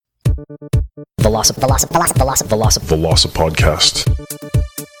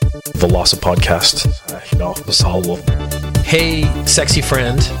Velocipodcast. Hey, sexy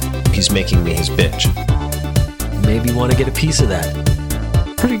friend. He's making me his bitch. Maybe want to get a piece of that.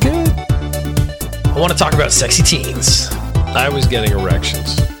 Pretty good. I want to talk about sexy teens. I was getting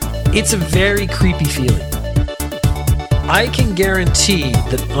erections. It's a very creepy feeling. I can guarantee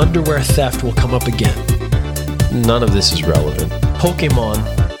that underwear theft will come up again. None of this is relevant. Pokemon,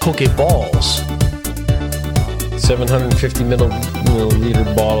 Pokeballs. 750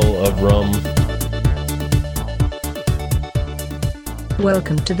 milliliter bottle of rum.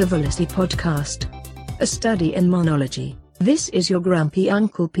 Welcome to the Velocity Podcast, a study in monology. This is your grumpy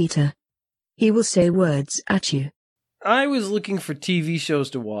Uncle Peter. He will say words at you. I was looking for TV shows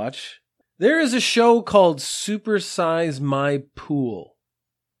to watch. There is a show called Super Size My Pool.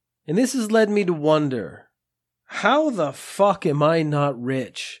 And this has led me to wonder, how the fuck am I not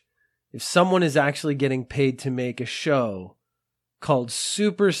rich if someone is actually getting paid to make a show called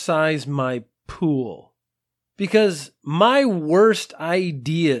Super Size My Pool? Because my worst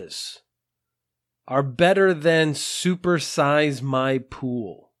ideas are better than Super Size My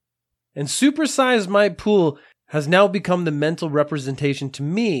Pool. And Super Size My Pool has now become the mental representation to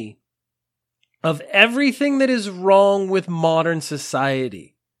me of everything that is wrong with modern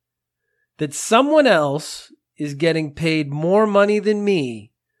society. That someone else is getting paid more money than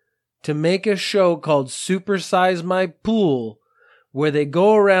me to make a show called Super Size My Pool, where they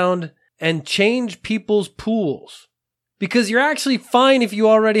go around and change people's pools. Because you're actually fine if you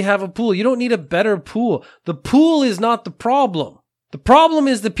already have a pool. You don't need a better pool. The pool is not the problem. The problem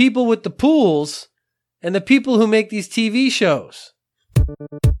is the people with the pools and the people who make these TV shows.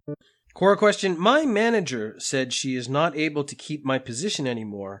 Core question. My manager said she is not able to keep my position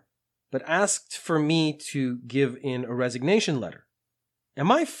anymore, but asked for me to give in a resignation letter.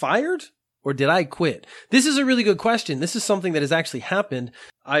 Am I fired or did I quit? This is a really good question. This is something that has actually happened.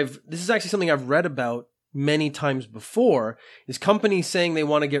 This is actually something I've read about many times before, is companies saying they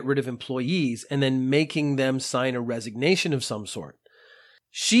want to get rid of employees and then making them sign a resignation of some sort.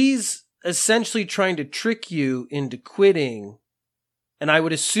 She's essentially trying to trick you into quitting, and I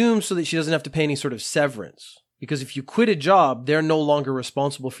would assume so that she doesn't have to pay any sort of severance. Because if you quit a job, they're no longer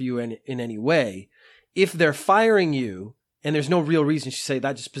responsible for you in any way. If they're firing you, and there's no real reason to say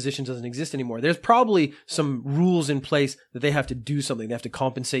that just position doesn't exist anymore, there's probably some rules in place that they have to do something. They have to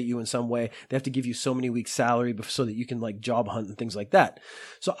compensate you in some way. They have to give you so many weeks' salary so that you can like job hunt and things like that.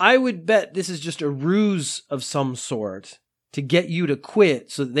 So I would bet this is just a ruse of some sort to get you to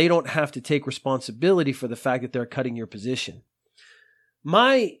quit so that they don't have to take responsibility for the fact that they're cutting your position.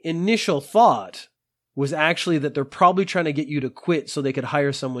 My initial thought was actually that they're probably trying to get you to quit so they could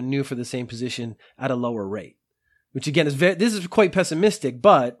hire someone new for the same position at a lower rate. Which again this is quite pessimistic,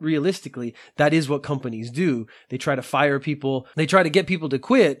 but realistically, that is what companies do. They try to fire people. They try to get people to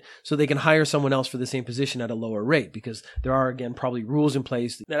quit so they can hire someone else for the same position at a lower rate, because there are, again, probably rules in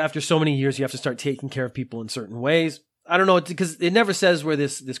place that after so many years, you have to start taking care of people in certain ways. I don't know, because it never says where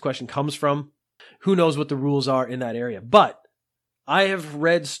this question comes from. Who knows what the rules are in that area? But I have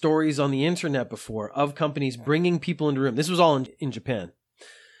read stories on the internet before of companies bringing people into a room. This was all in Japan.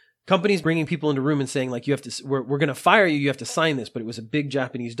 Companies bringing people into a room and saying, like, we're going to fire you, you have to sign this. But it was a big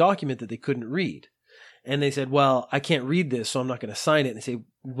Japanese document that they couldn't read. And they said, well, I can't read this, so I'm not going to sign it. And they say,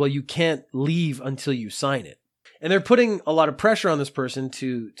 well, you can't leave until you sign it. And they're putting a lot of pressure on this person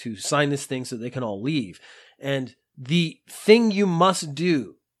to sign this thing so they can all leave. And the thing you must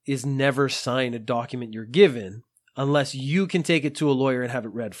do is never sign a document you're given unless you can take it to a lawyer and have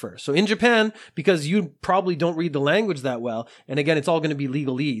it read first. So in Japan, because you probably don't read the language that well, and again, it's all going to be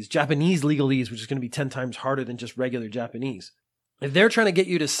legalese, Japanese legalese, which is going to be 10 times harder than just regular Japanese. If they're trying to get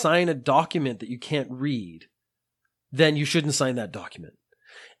you to sign a document that you can't read, then you shouldn't sign that document.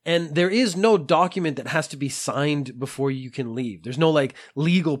 And there is no document that has to be signed before you can leave. There's no like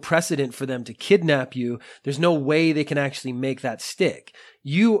legal precedent for them to kidnap you. There's no way they can actually make that stick.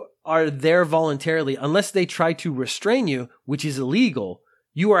 You are there voluntarily, unless they try to restrain you, which is illegal.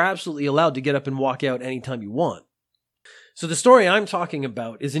 You are absolutely allowed to get up and walk out anytime you want. So the story I'm talking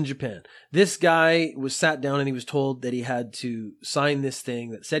about is in Japan. This guy was sat down and he was told that he had to sign this thing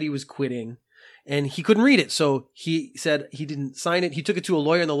that said he was quitting. And he couldn't read it. So he said he didn't sign it. He took it to a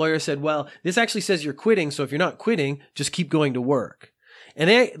lawyer and the lawyer said, well, this actually says you're quitting. So if you're not quitting, just keep going to work.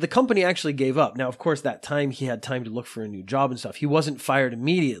 And the company actually gave up. Now, of course, that time he had time to look for a new job and stuff. He wasn't fired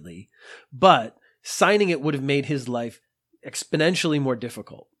immediately, but signing it would have made his life exponentially more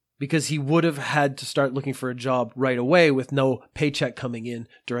difficult because he would have had to start looking for a job right away with no paycheck coming in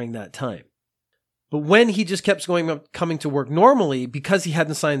during that time. But when he just kept coming to work normally, because he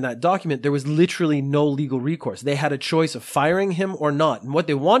hadn't signed that document, there was literally no legal recourse. They had a choice of firing him or not. And what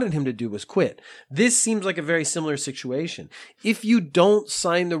they wanted him to do was quit. This seems like a very similar situation. If you don't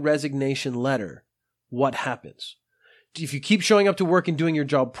sign the resignation letter, what happens? If you keep showing up to work and doing your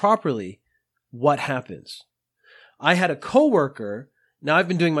job properly, what happens? I had a coworker. Now, I've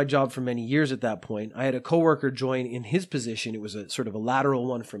been doing my job for many years at that point. I had a coworker join in his position. It was a sort of a lateral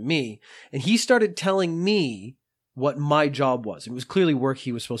one from me. And he started telling me what my job was. It was clearly work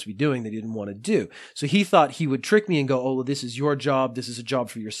he was supposed to be doing that he didn't want to do. So he thought he would trick me and go, oh, well, this is your job. This is a job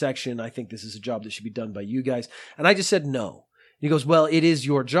for your section. I think this is a job that should be done by you guys. And I just said no. He goes, well, it is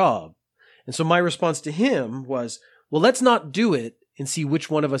your job. And so my response to him was, well, let's not do it and see which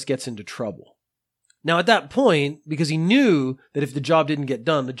one of us gets into trouble. Now, at that point, because he knew that if the job didn't get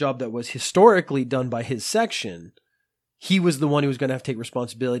done, the job that was historically done by his section, he was the one who was going to have to take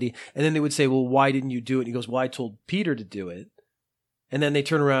responsibility. And then they would say, well, why didn't you do it? And he goes, well, I told Peter to do it. And then they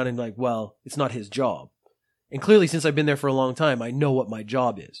turn around and like, well, it's not his job. And clearly, since I've been there for a long time, I know what my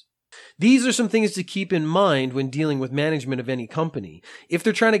job is. These are some things to keep in mind when dealing with management of any company. If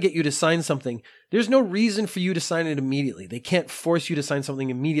they're trying to get you to sign something, there's no reason for you to sign it immediately. They can't force you to sign something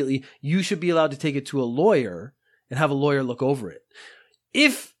immediately. You should be allowed to take it to a lawyer and have a lawyer look over it.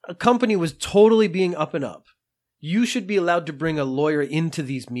 If a company was totally being up and up, you should be allowed to bring a lawyer into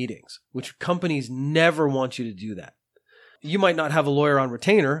these meetings, which companies never want you to do that. You might not have a lawyer on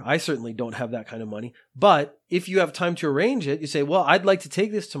retainer. I certainly don't have that kind of money. But if you have time to arrange it, you say, well, I'd like to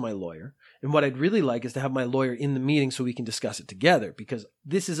take this to my lawyer. And what I'd really like is to have my lawyer in the meeting so we can discuss it together, because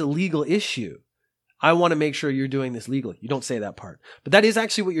this is a legal issue. I want to make sure you're doing this legally. You don't say that part. But that is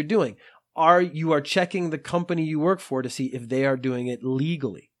actually what you're doing. You are checking the company you work for to see if they are doing it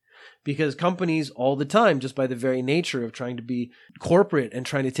legally. Because companies all the time, just by the very nature of trying to be corporate and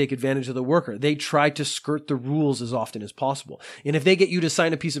trying to take advantage of the worker, they try to skirt the rules as often as possible. And if they get you to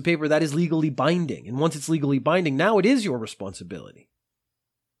sign a piece of paper, that is legally binding. And once it's legally binding, now it is your responsibility.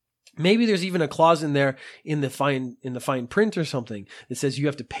 Maybe there's even a clause in there in the fine print or something that says you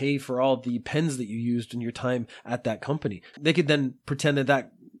have to pay for all the pens that you used in your time at that company. They could then pretend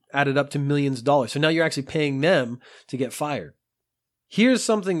that added up to millions of dollars. So now you're actually paying them to get fired. Here's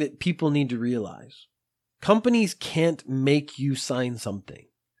something that people need to realize. Companies can't make you sign something.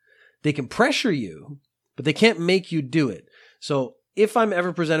 They can pressure you, but they can't make you do it. So if I'm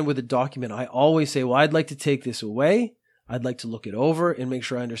ever presented with a document, I always say, well, I'd like to take this away. I'd like to look it over and make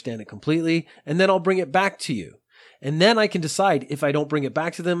sure I understand it completely. And then I'll bring it back to you. And then I can decide if I don't bring it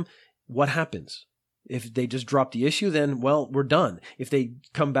back to them, what happens? If they just drop the issue, then, well, we're done. If they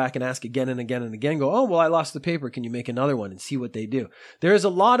come back and ask again and again and again, go, oh, well, I lost the paper. Can you make another one? And see what they do. There is a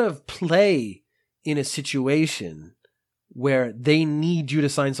lot of play in a situation where they need you to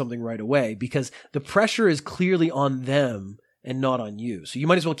sign something right away because the pressure is clearly on them and not on you. So you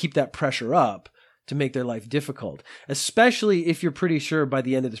might as well keep that pressure up to make their life difficult, especially if you're pretty sure by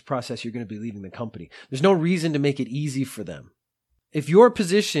the end of this process you're going to be leaving the company. There's no reason to make it easy for them. If your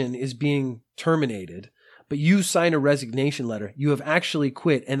position is being terminated, but you sign a resignation letter, you have actually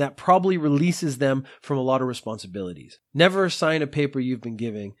quit, and that probably releases them from a lot of responsibilities. Never sign a paper you've been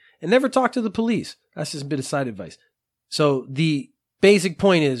giving, and never talk to the police. That's just a bit of side advice. So the basic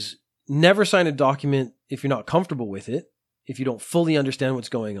point is never sign a document if you're not comfortable with it, if you don't fully understand what's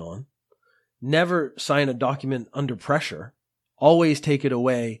going on. Never sign a document under pressure. Always take it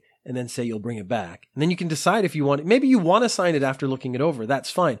away and then say you'll bring it back. And then you can decide if you want it. Maybe you want to sign it after looking it over. That's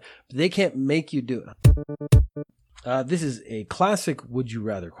fine. But they can't make you do it. This is a classic would you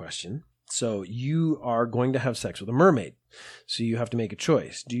rather question. So you are going to have sex with a mermaid. So you have to make a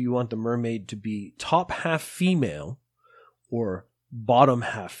choice. Do you want the mermaid to be top half female or bottom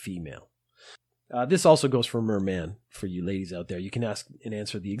half female? This also goes for merman for you ladies out there. You can ask and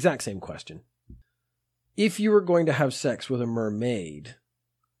answer the exact same question. If you were going to have sex with a mermaid,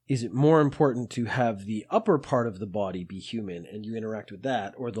 is it more important to have the upper part of the body be human and you interact with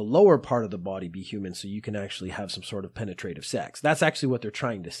that, or the lower part of the body be human so you can actually have some sort of penetrative sex? That's actually what they're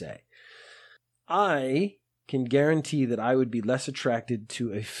trying to say. I can guarantee that I would be less attracted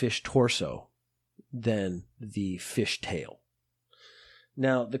to a fish torso than the fish tail.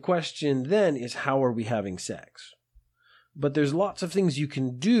 Now, the question then is, how are we having sex? But there's lots of things you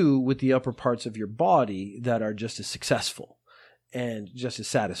can do with the upper parts of your body that are just as successful and just as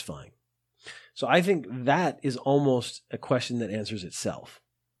satisfying. So I think that is almost a question that answers itself.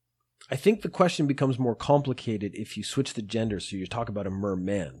 I think the question becomes more complicated if you switch the gender, so you talk about a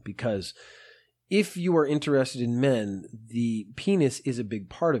merman, because if you are interested in men, the penis is a big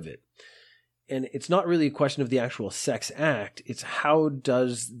part of it. And it's not really a question of the actual sex act. It's how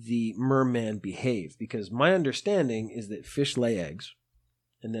does the merman behave? Because my understanding is that fish lay eggs,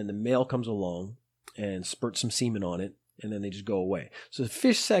 and then the male comes along and spurts some semen on it, and then they just go away. So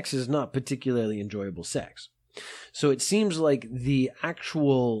fish sex is not particularly enjoyable sex. So it seems like the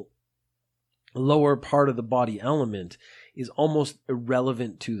actual lower part of the body element is almost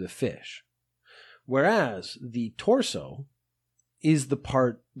irrelevant to the fish. Whereas the torso is the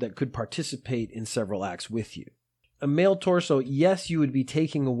part that could participate in several acts with you. A male torso, yes, you would be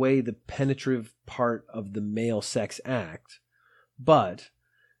taking away the penetrative part of the male sex act, but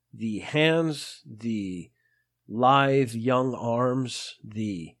the hands, the lithe young arms,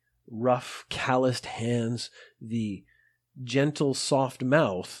 the rough calloused hands, the gentle soft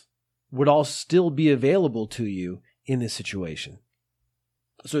mouth would all still be available to you in this situation.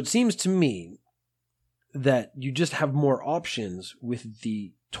 So it seems to me that you just have more options with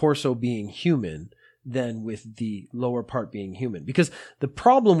the torso being human than with the lower part being human. Because the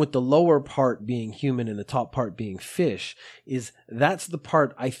problem with the lower part being human and the top part being fish is that's the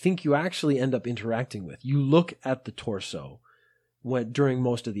part I think you actually end up interacting with. You look at the torso during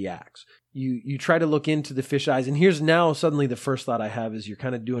most of the acts. You try to look into the fish eyes, and here's now suddenly the first thought I have is you're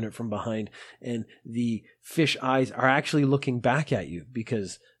kind of doing it from behind, and the fish eyes are actually looking back at you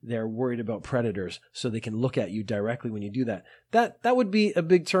because they're worried about predators, so they can look at you directly when you do that. That would be a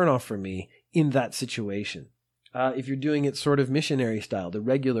big turnoff for me in that situation. If you're doing it sort of missionary style, the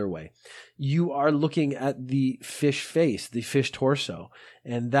regular way, you are looking at the fish face, the fish torso,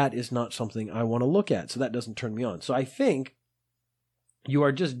 and that is not something I want to look at, so that doesn't turn me on. So I think you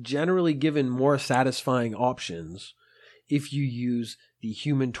are just generally given more satisfying options if you use the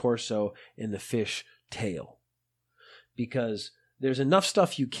human torso and the fish tail. Because there's enough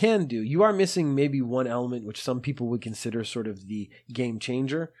stuff you can do. You are missing maybe one element, which some people would consider sort of the game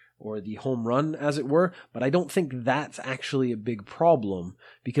changer or the home run, as it were. But I don't think that's actually a big problem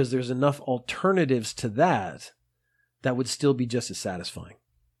because there's enough alternatives to that that would still be just as satisfying.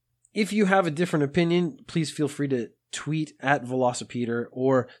 If you have a different opinion, please feel free to tweet at Velocipeter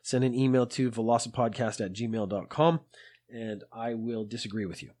or send an email to velocipodcast@gmail.com, and I will disagree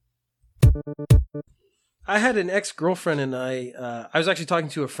with you. I had an ex-girlfriend, and I was actually talking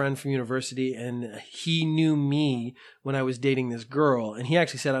to a friend from university, and he knew me when I was dating this girl, and he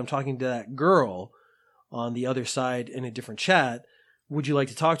actually said, I'm talking to that girl on the other side in a different chat. Would you like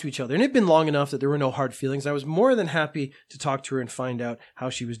to talk to each other? And it'd been long enough that there were no hard feelings. I was more than happy to talk to her and find out how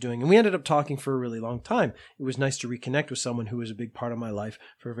she was doing. And we ended up talking for a really long time. It was nice to reconnect with someone who was a big part of my life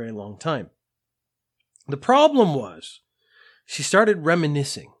for a very long time. The problem was she started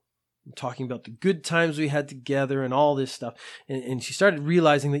reminiscing, talking about the good times we had together and all this stuff. And she started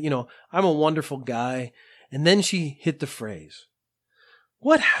realizing that, I'm a wonderful guy. And then she hit the phrase,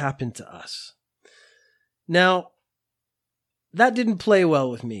 what happened to us? Now, that didn't play well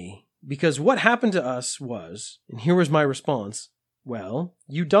with me because what happened to us was, and here was my response, well,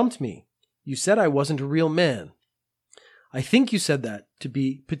 you dumped me. You said I wasn't a real man. I think you said that to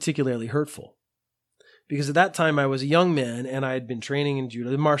be particularly hurtful because at that time I was a young man and I had been training in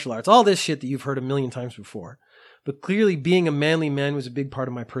judo, martial arts, all this shit that you've heard a million times before. But clearly being a manly man was a big part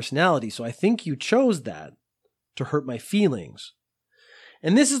of my personality. So I think you chose that to hurt my feelings.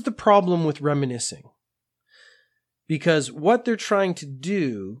 And this is the problem with reminiscing. Because what they're trying to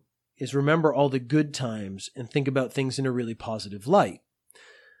do is remember all the good times and think about things in a really positive light.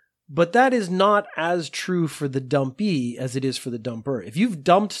 But that is not as true for the dumpee as it is for the dumper. If you've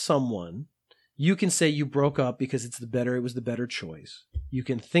dumped someone, you can say you broke up because it was the better choice. You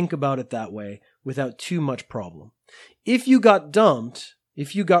can think about it that way without too much problem. If you got dumped,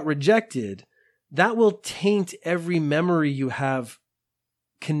 if you got rejected, that will taint every memory you have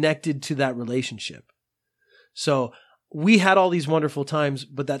connected to that relationship. So we had all these wonderful times,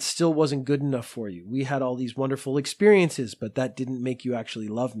 but that still wasn't good enough for you. We had all these wonderful experiences, but that didn't make you actually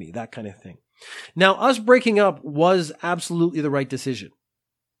love me, that kind of thing. Now, us breaking up was absolutely the right decision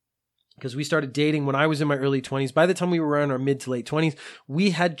because we started dating when I was in my early 20s. By the time we were in our mid to late 20s,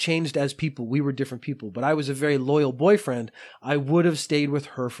 we had changed as people. We were different people, but I was a very loyal boyfriend. I would have stayed with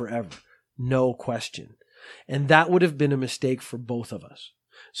her forever, no question. And that would have been a mistake for both of us.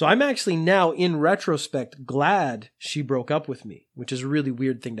 So I'm actually now, in retrospect, glad she broke up with me, which is a really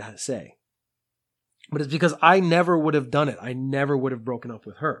weird thing to say. But it's because I never would have done it. I never would have broken up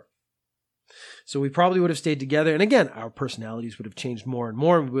with her. So we probably would have stayed together. And again, our personalities would have changed more and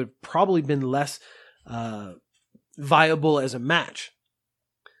more. We would have probably been less viable as a match.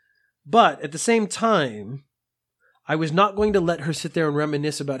 But at the same time, I was not going to let her sit there and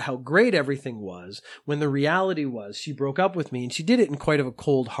reminisce about how great everything was when the reality was she broke up with me and she did it in quite a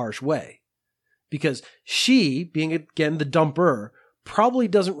cold, harsh way. because she, being again the dumper, probably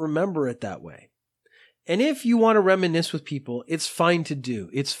doesn't remember it that way. And if you want to reminisce with people, it's fine to do.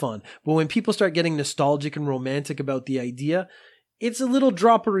 It's fun. But when people start getting nostalgic and romantic about the idea, it's a little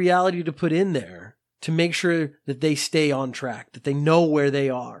drop of reality to put in there to make sure that they stay on track, that they know where they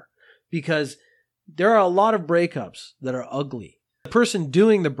are. Because there are a lot of breakups that are ugly. The person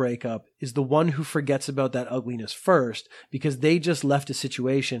doing the breakup is the one who forgets about that ugliness first because they just left a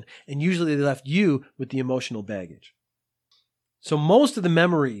situation, and usually they left you with the emotional baggage. So most of the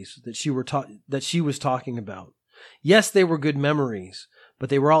memories that she was talking about, yes, they were good memories, but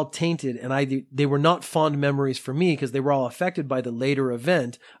they were all tainted, and they were not fond memories for me because they were all affected by the later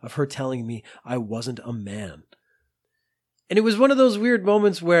event of her telling me I wasn't a man. And it was one of those weird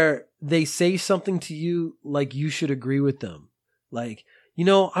moments where they say something to you like you should agree with them. Like,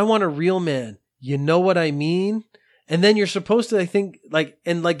 I want a real man. You know what I mean? And then you're supposed to, I think,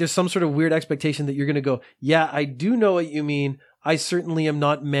 there's some sort of weird expectation that you're going to go, yeah, I do know what you mean. I certainly am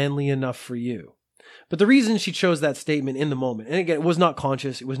not manly enough for you. But the reason she chose that statement in the moment, and again, it was not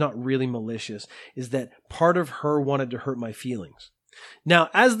conscious, it was not really malicious, is that part of her wanted to hurt my feelings. Now,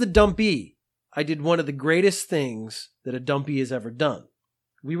 as the dumpee, I did one of the greatest things that a dumpee has ever done.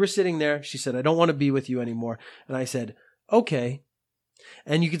 We were sitting there. She said, I don't want to be with you anymore. And I said, okay.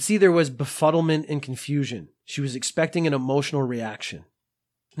 And you could see there was befuddlement and confusion. She was expecting an emotional reaction.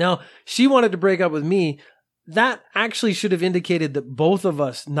 Now, she wanted to break up with me. That actually should have indicated that both of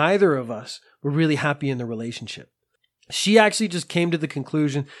us, neither of us, were really happy in the relationship. She actually just came to the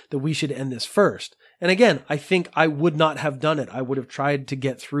conclusion that we should end this first. And again, I think I would not have done it. I would have tried to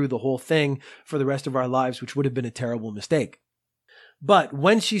get through the whole thing for the rest of our lives, which would have been a terrible mistake. But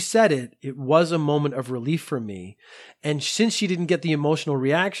when she said it, it was a moment of relief for me. And since she didn't get the emotional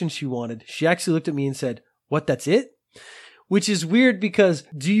reaction she wanted, she actually looked at me and said, "What, that's it?" Which is weird because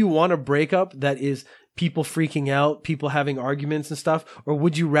do you want a breakup that is people freaking out, people having arguments and stuff? Or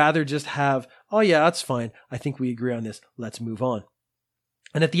would you rather just have, oh yeah, that's fine. I think we agree on this. Let's move on.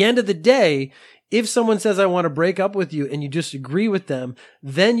 And at the end of the day, if someone says, I want to break up with you and you disagree with them,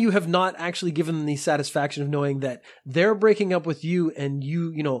 then you have not actually given them the satisfaction of knowing that they're breaking up with you and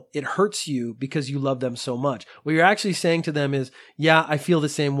it hurts you because you love them so much. What you're actually saying to them is, yeah, I feel the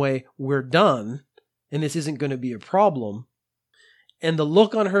same way. We're done. And this isn't going to be a problem. And the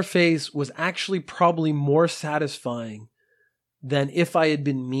look on her face was actually probably more satisfying than if I had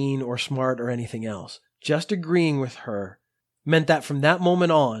been mean or smart or anything else. Just agreeing with her meant that from that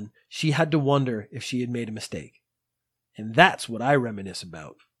moment on, she had to wonder if she had made a mistake. And that's what I reminisce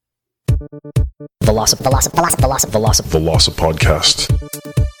about. Velocip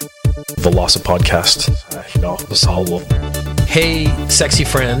podcast. Hey, sexy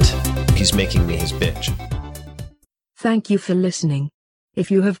friend. He's making me his bitch. Thank you for listening. If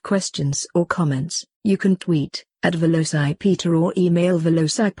you have questions or comments, you can tweet at VelociPeter or email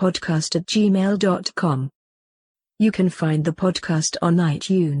velocipodcast@gmail.com. You can find the podcast on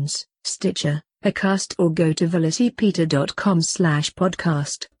iTunes, Stitcher, Acast, or go to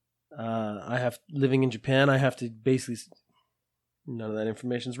velocipeter.com/podcast. Living in Japan, I have to basically, none of that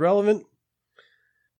information is relevant.